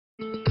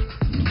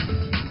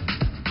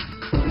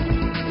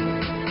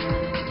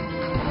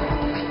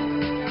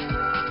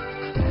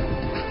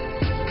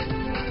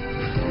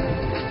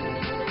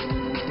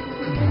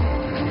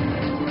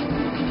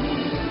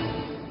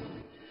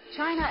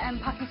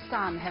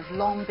Pakistan have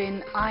long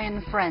been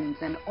iron friends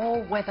and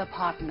all-weather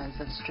partners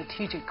of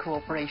strategic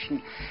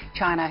cooperation.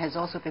 China has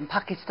also been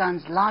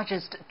Pakistan's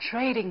largest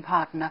trading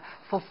partner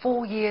for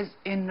 4 years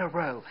in a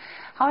row.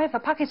 However,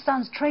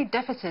 Pakistan's trade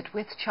deficit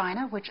with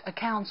China, which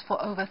accounts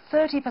for over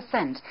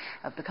 30%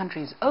 of the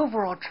country's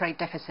overall trade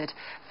deficit,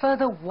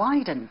 further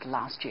widened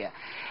last year.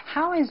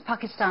 How is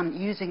Pakistan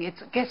using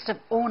its guest of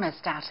honor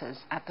status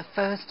at the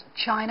first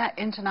China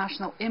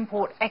International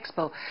Import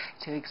Expo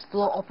to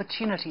explore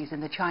opportunities in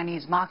the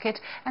Chinese market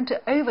and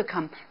to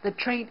overcome the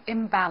trade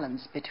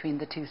imbalance between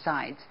the two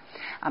sides?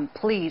 I'm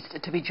pleased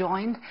to be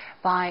joined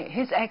by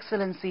His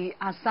Excellency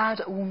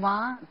Asad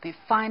Umar, the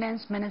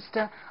Finance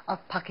Minister of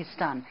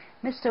Pakistan.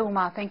 Mr.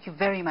 Umar, thank you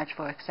very much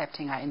for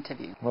accepting our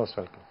interview. Most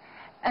welcome.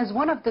 As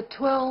one of the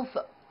 12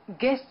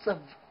 guests of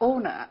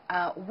honor,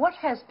 what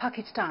has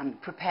Pakistan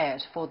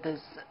prepared for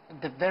this,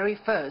 the very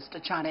first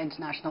China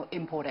International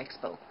Import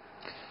Expo?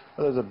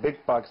 Well, there's a big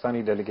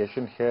Pakistani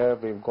delegation here.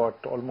 We've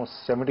got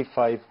almost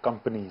 75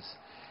 companies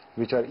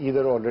which are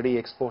either already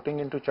exporting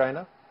into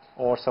China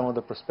or some of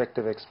the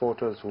prospective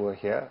exporters who are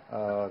here.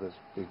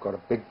 We've got a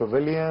big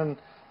pavilion.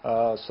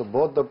 So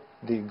both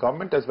the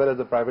government as well as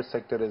the private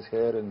sector is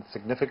here in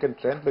significant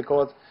strength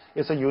because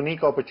it's a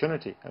unique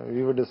opportunity.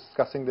 We were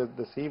discussing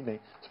this evening.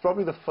 It's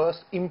probably the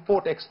first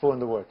import expo in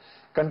the world.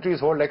 Countries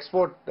hold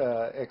export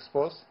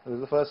expos. This is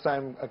the first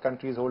time a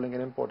country is holding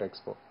an import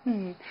expo.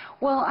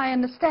 Well, I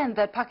understand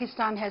that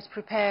Pakistan has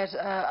prepared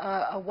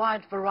a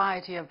wide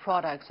variety of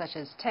products such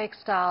as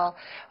textile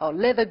or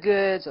leather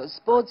goods or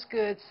sports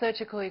goods,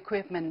 surgical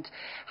equipment.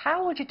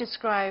 How would you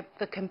describe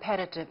the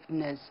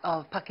competitiveness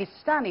of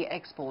Pakistani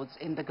exports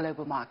in the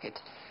global market?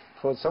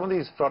 For some of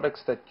these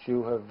products that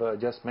you have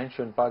just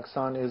mentioned,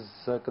 Pakistan is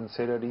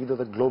considered either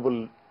the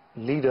global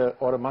leader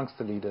or amongst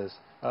the leaders.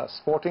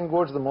 Sporting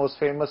goods, the most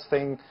famous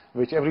thing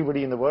which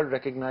everybody in the world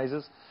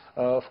recognizes,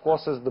 of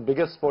course, is the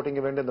biggest sporting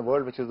event in the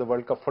world, which is the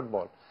World Cup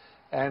football.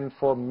 And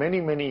for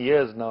many, many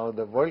years now,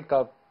 the World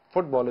Cup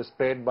football is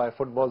played by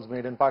footballs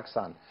made in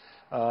Pakistan.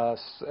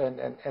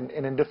 And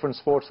in different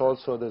sports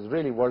also, there's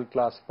really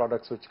world-class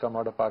products which come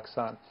out of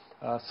Pakistan.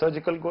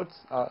 Surgical goods,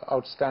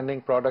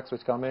 outstanding products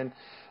which come in.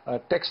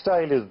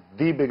 Textile is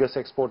the biggest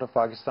export of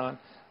Pakistan.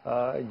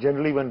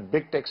 Generally, when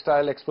big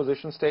textile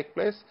expositions take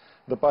place,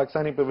 the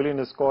Pakistani pavilion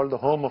is called the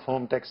home of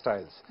home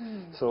textiles.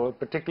 So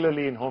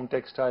particularly in home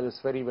textile, it's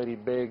very, very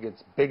big.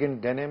 It's big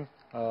in denim.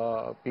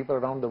 People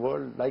around the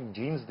world like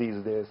jeans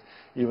these days.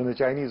 Even the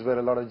Chinese wear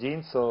a lot of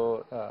jeans,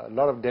 so a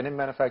lot of denim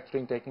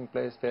manufacturing taking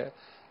place there.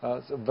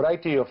 It's a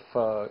variety of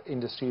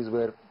industries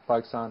where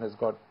Pakistan has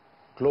got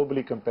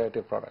globally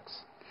competitive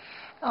products.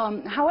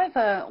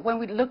 However, when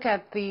we look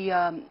at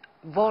the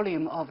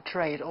volume of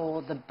trade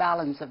or the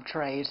balance of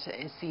trade,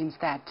 it seems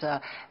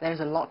that there's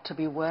a lot to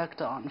be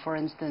worked on. For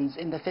instance,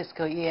 in the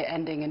fiscal year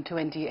ending in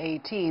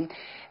 2018,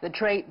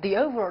 the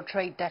overall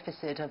trade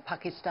deficit of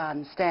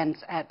Pakistan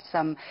stands at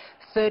some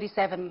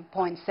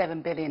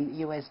 $37.7 billion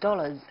US,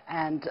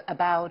 and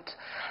about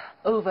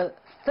over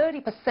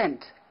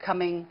 30%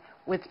 coming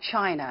with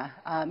China,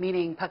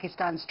 meaning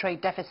Pakistan's trade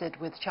deficit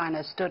with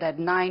China stood at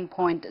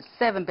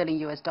 $9.7 billion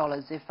US,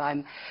 if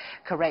I'm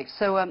correct.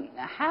 So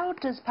how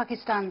does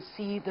Pakistan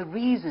see the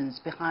reasons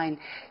behind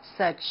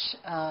such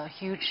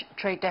huge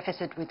trade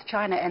deficit with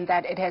China, and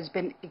that it has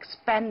been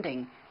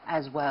expanding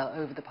as well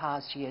over the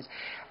past years?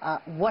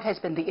 What has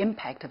been the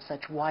impact of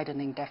such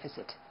widening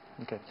deficit?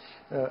 Okay.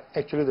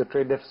 Actually, the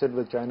trade deficit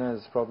with China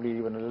is probably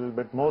even a little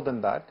bit more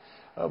than that.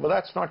 But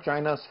that's not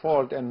China's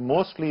fault, and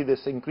mostly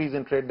this increase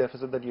in trade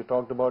deficit that you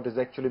talked about is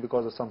actually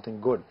because of something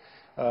good.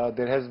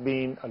 There has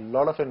been a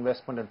lot of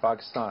investment in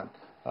Pakistan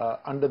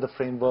under the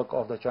framework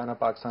of the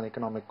China-Pakistan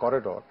Economic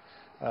Corridor,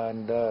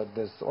 and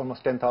there's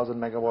almost 10,000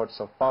 megawatts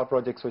of power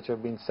projects which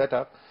have been set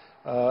up,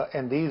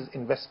 and these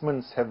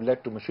investments have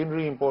led to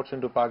machinery imports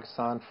into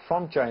Pakistan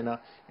from China,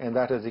 and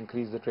that has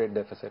increased the trade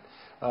deficit.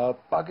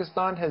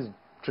 Pakistan has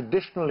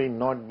traditionally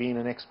not been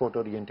an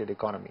export-oriented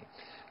economy.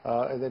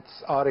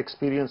 It's our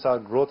experience, our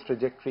growth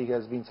trajectory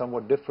has been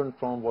somewhat different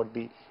from what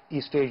the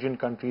East Asian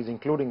countries,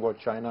 including what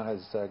China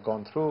has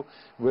gone through,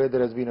 where there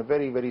has been a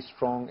very, very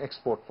strong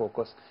export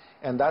focus.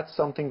 And that's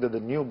something that the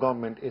new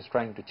government is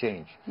trying to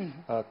change.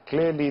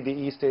 Clearly, the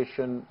East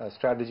Asian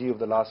strategy of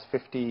the last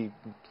 50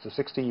 to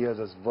 60 years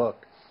has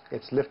worked.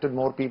 It's lifted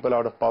more people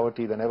out of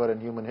poverty than ever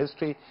in human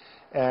history.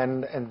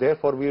 And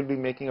therefore, we'll be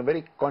making a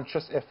very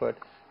conscious effort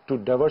to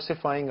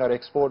diversifying our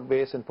export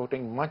base and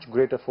putting much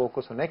greater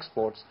focus on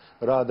exports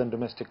rather than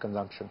domestic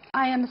consumption.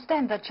 I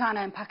understand that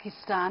China and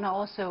Pakistan are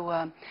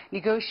also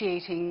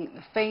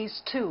negotiating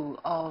phase 2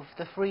 of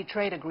the free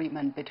trade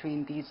agreement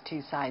between these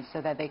two sides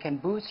so that they can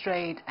boost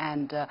trade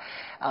and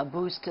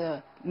boost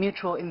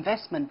mutual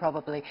investment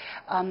probably.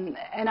 And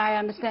I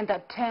understand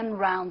that 10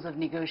 rounds of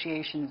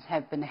negotiations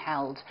have been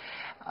held.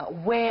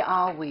 Where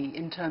are we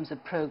in terms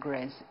of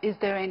progress? Is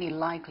there any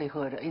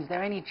likelihood, is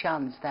there any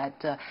chance that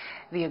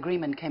the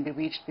agreement can be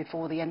reached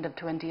before the end of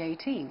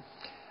 2018?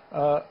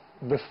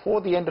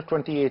 Before the end of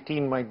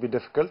 2018 might be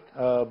difficult,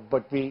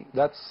 but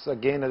that's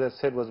again, as I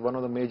said, was one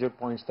of the major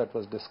points that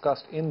was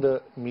discussed in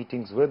the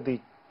meetings with the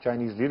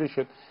Chinese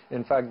leadership.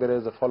 In fact, there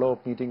is a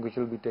follow-up meeting which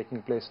will be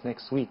taking place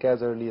next week,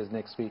 as early as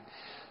next week.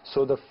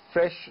 So the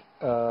fresh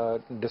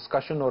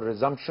discussion or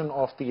resumption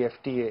of the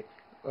FTA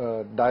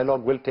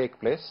dialogue will take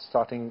place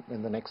starting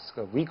in the next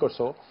week or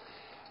so.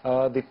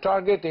 The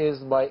target is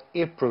by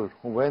April,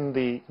 when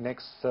the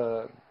next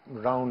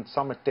round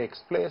summit takes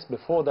place.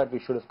 Before that, we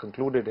should have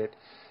concluded it.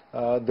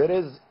 There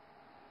is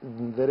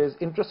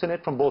interest in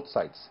it from both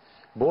sides.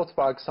 Both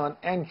Pakistan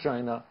and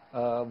China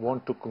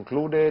want to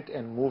conclude it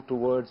and move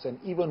towards an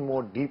even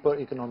more deeper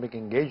economic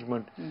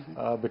engagement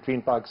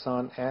between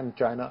Pakistan and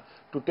China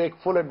to take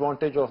full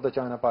advantage of the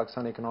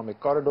China-Pakistan Economic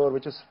Corridor,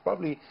 which is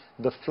probably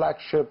the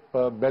flagship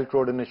Belt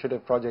Road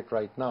Initiative project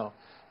right now.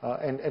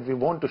 And we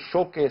want to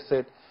showcase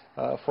it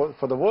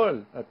for the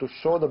world to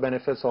show the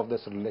benefits of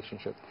this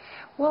relationship.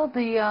 Well,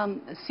 the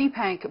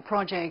CPEC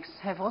projects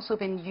have also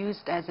been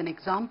used as an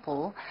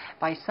example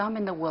by some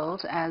in the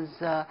world as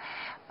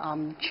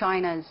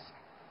China's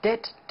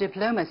debt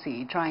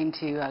diplomacy, trying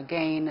to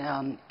gain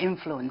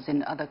influence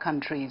in other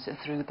countries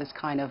through this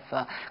kind of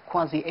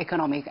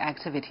quasi-economic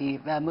activity.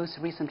 Most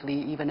recently,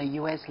 even a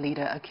US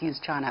leader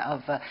accused China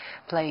of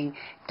playing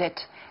debt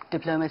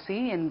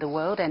diplomacy in the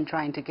world and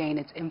trying to gain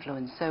its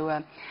influence.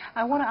 So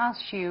I want to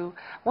ask you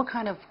what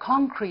kind of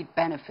concrete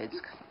benefits,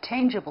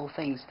 tangible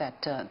things that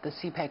the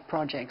CPEC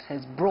projects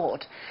has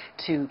brought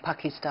to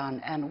Pakistan,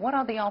 and what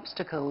are the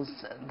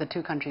obstacles the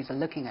two countries are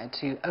looking at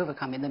to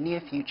overcome in the near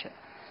future?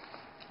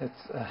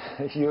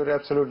 You're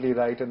absolutely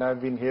right, and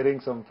I've been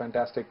hearing some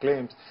fantastic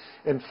claims.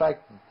 In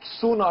fact,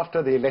 soon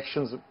after the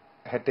elections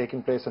had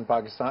taken place in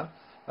Pakistan,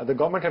 the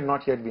government had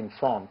not yet been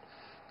formed.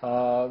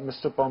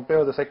 Mr.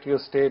 Pompeo, the Secretary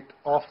of State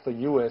of the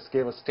US,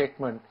 gave a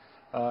statement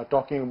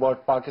talking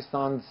about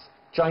Pakistan's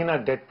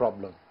China debt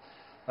problem.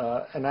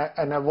 And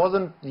I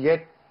wasn't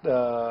yet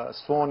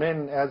sworn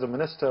in as a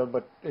minister,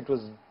 but it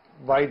was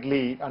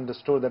widely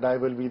understood that I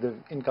will be the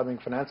incoming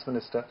finance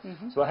minister.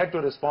 So I had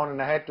to respond,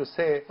 and I had to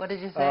say, what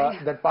did you say?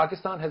 That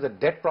Pakistan has a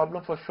debt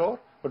problem for sure,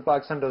 but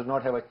Pakistan does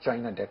not have a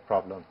China debt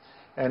problem.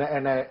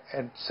 And I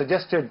had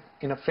suggested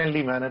in a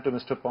friendly manner to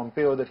Mr.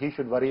 Pompeo that he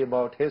should worry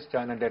about his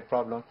China debt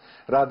problem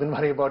rather than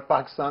worry about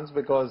Pakistan's,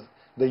 because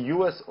the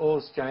US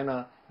owes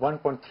China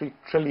 $1.3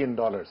 trillion.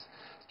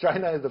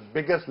 China is the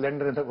biggest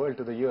lender in the world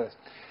to the US.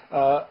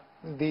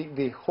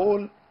 The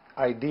whole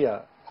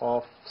idea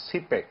of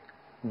CPEC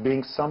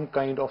being some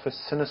kind of a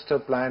sinister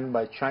plan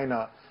by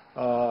China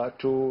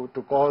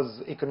to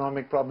cause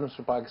economic problems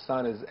to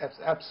Pakistan is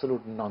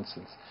absolute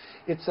nonsense.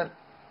 It's an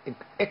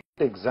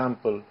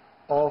example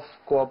of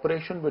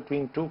cooperation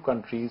between two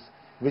countries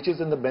which is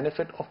in the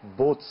benefit of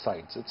both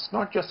sides. It's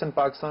not just in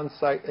Pakistan's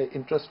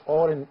interest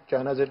or in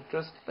China's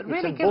interest. But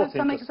really give us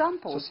some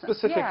examples. So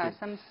specifically, yeah,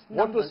 some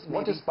numbers,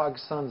 what is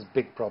Pakistan's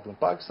big problem?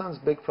 Pakistan's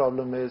big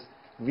problem is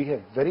we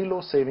have very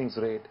low savings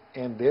rate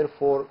and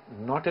therefore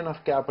not enough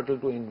capital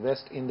to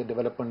invest in the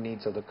development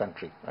needs of the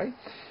country, right?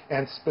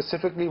 And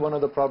specifically, one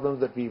of the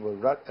problems that we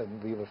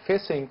were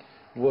facing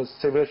was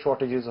severe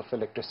shortages of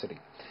electricity.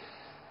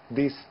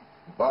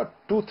 About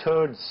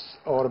 2/3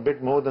 or a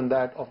bit more than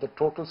that of the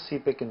total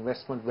CPEC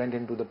investment went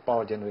into the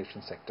power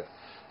generation sector.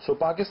 So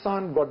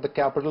Pakistan got the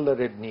capital that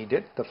it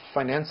needed, the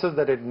finances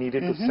that it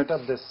needed to set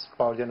up this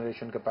power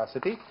generation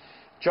capacity.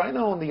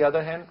 China, on the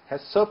other hand,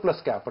 has surplus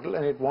capital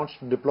and it wants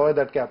to deploy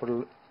that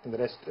capital in the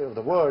rest of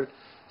the world.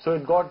 So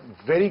it got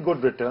very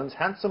good returns,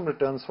 handsome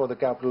returns for the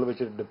capital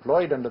which it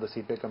deployed under the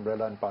CPEC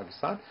umbrella in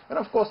Pakistan. And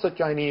of course, the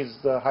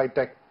Chinese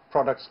high-tech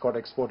products got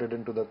exported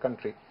into the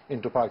country,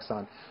 into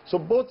Pakistan. So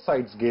both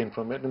sides gain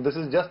from it, and this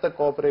is just the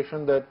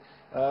cooperation that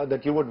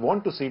that you would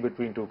want to see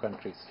between two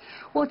countries.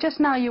 Well, just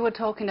now you were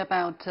talking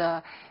about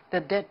the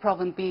debt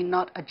problem being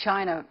not a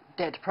China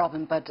debt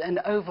problem, but an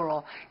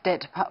overall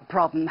debt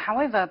problem.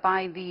 However,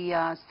 by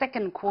the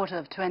second quarter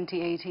of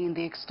 2018,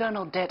 the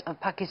external debt of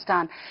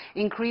Pakistan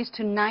increased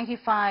to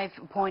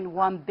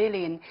 $95.1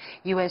 billion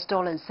US.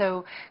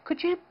 So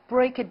could you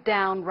break it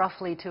down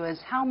roughly to us?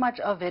 How much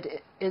of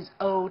it is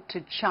owed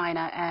to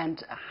China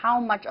and how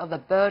much of a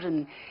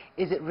burden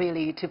is it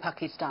really to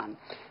Pakistan?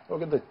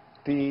 Okay,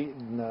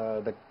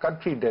 the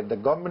country debt, the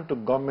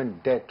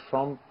government-to-government debt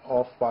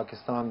of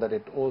Pakistan that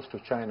it owes to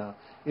China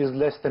is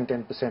less than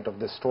 10% of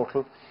this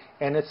total,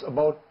 and it's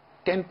about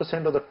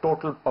 10% of the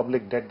total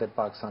public debt that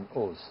Pakistan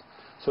owes.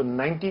 So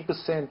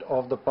 90%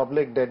 of the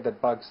public debt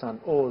that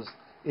Pakistan owes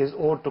is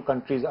owed to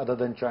countries other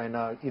than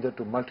China, either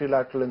to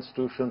multilateral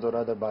institutions or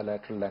other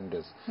bilateral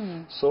lenders.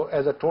 So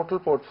as a total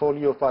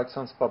portfolio of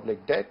Pakistan's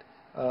public debt,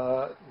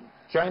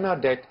 China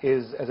debt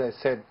is, as I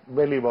said,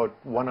 barely about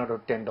 $1 out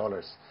of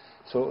 $10.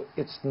 So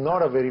it's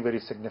not a very, very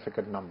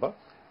significant number.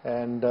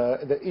 And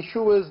the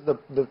issue is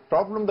the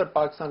problem that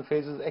Pakistan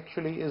faces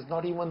actually is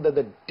not even that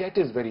the debt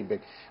is very big.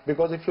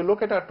 Because if you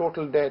look at our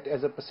total debt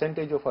as a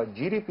percentage of our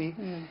GDP,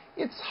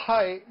 it's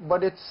high,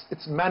 but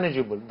it's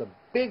manageable. The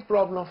big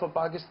problem for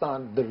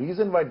Pakistan, the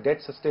reason why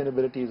debt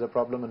sustainability is a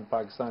problem in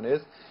Pakistan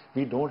is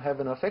we don't have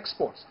enough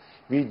exports.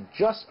 We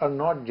just are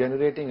not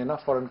generating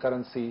enough foreign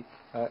currency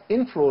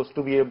inflows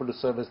to be able to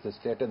service this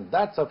debt, and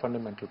that's a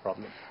fundamental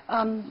problem.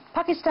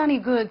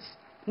 Pakistani goods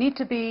need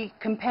to be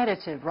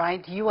competitive,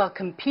 right? You are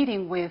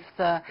competing with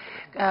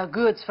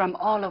goods from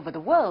all over the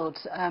world.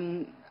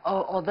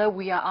 Although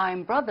we are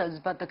iron brothers,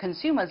 but the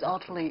consumers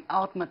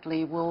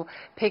ultimately will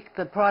pick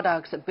the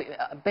products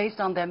based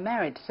on their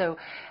merit. So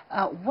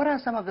what are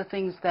some of the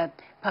things that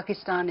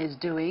Pakistan is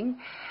doing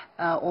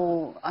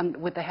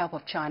with the help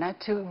of China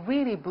to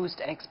really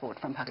boost export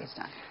from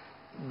Pakistan?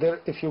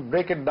 If you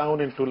break it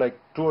down into like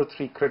 2 or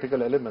 3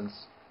 critical elements,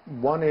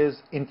 one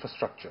is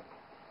infrastructure.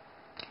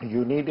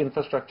 You need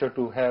infrastructure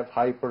to have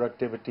high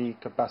productivity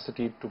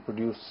capacity to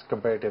produce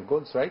competitive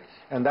goods, right?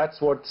 And that's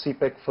what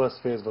CPEC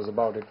first phase was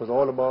about. It was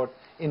all about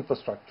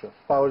infrastructure,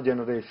 power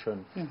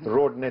generation,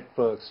 road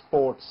networks,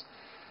 ports.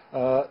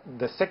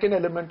 The second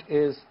element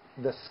is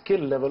the skill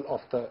level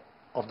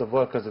of the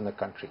workers in the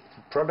country.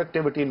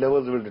 Productivity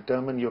levels will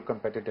determine your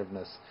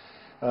competitiveness.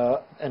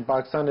 And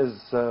Pakistan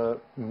has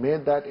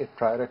made that a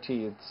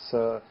priority.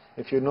 It's,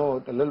 if you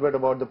know a little bit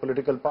about the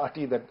political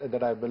party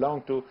that I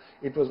belong to,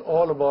 it was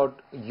all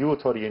about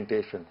youth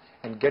orientation.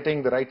 And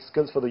getting the right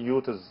skills for the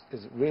youth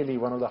is really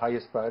one of the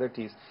highest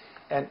priorities.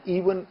 And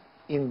even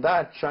in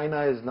that,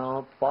 China is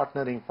now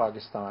partnering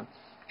Pakistan.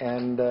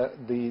 And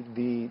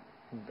the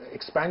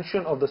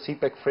expansion of the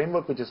CPEC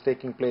framework, which is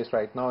taking place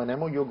right now, an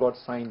MOU got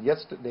signed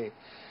yesterday,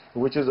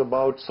 which is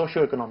about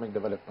socio-economic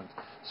development.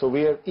 So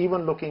we are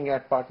even looking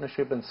at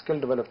partnership and skill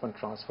development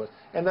transfer.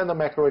 And then the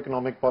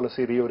macroeconomic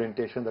policy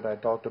reorientation that I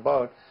talked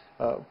about,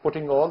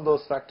 putting all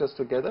those factors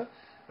together.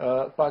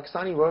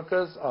 Pakistani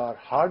workers are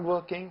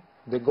hardworking.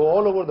 They go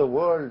all over the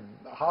world.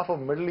 Half of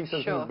Middle East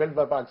has been built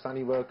by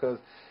Pakistani workers.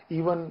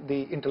 Even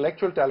the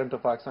intellectual talent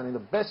of Pakistani, the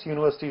best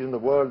universities in the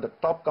world, the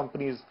top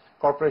companies,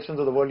 corporations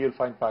of the world, you'll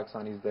find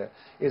Pakistanis there.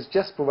 It's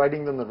just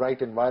providing them the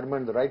right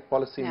environment, the right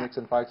policy mix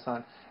in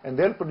Pakistan, and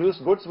they'll produce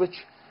goods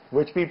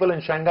which people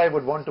in Shanghai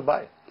would want to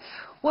buy.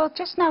 Well,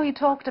 just now you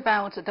talked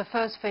about the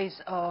first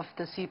phase of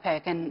the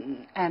CPEC,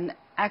 and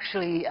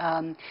actually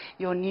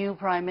your new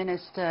Prime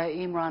Minister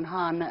Imran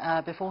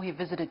Khan, before he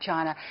visited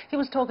China, he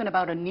was talking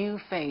about a new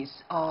phase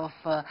of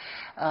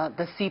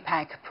the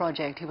CPEC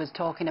project. He was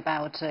talking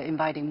about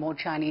inviting more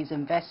Chinese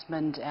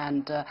investment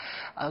and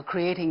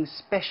creating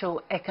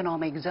special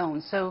economic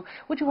zones. So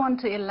would you want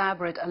to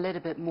elaborate a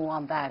little bit more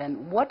on that,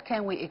 and what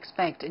can we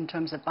expect in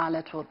terms of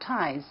bilateral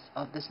ties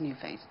of this new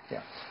phase?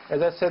 Yeah.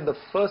 As I said, the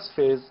first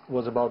phase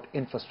was about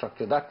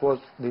infrastructure. That was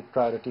the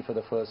priority for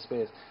the first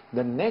phase.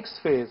 The next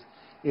phase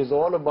is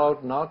all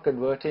about now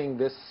converting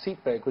this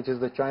CPEC, which is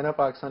the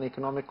China-Pakistan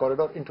Economic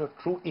Corridor, into a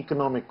true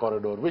economic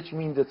corridor, which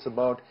means it's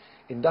about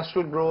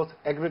industrial growth,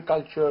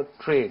 agriculture,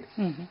 trade.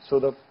 So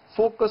the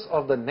focus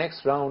of the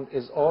next round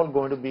is all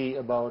going to be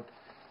about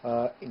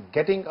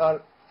getting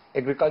our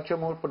agriculture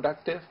more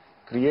productive,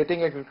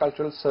 creating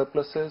agricultural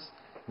surpluses,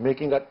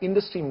 making our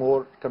industry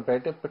more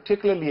competitive,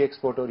 particularly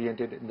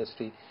export-oriented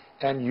industry,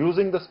 and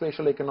using the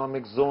special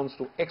economic zones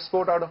to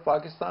export out of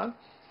Pakistan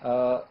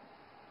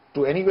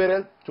to anywhere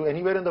else, to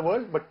anywhere in the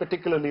world, but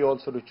particularly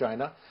also to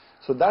China.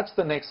 So that's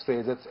the next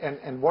phase.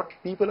 And what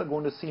people are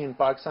going to see in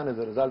Pakistan as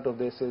a result of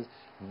this is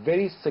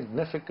very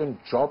significant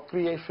job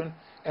creation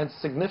and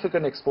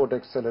significant export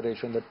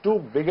acceleration. The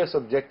 2 biggest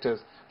objectives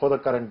for the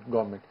current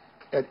government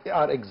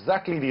are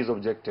exactly these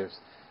objectives.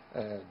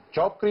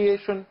 Job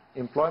creation,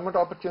 employment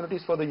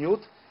opportunities for the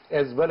youth,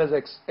 as well as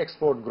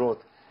export growth.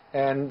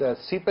 And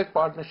CPEC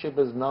partnership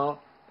is now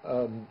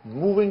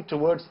moving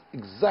towards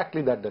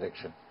exactly that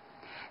direction.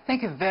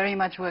 Thank you very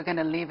much. We're going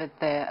to leave it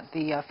there.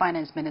 The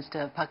Finance Minister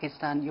of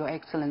Pakistan, Your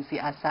Excellency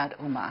Asad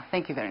Umar.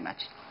 Thank you very much.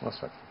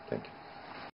 Most welcome.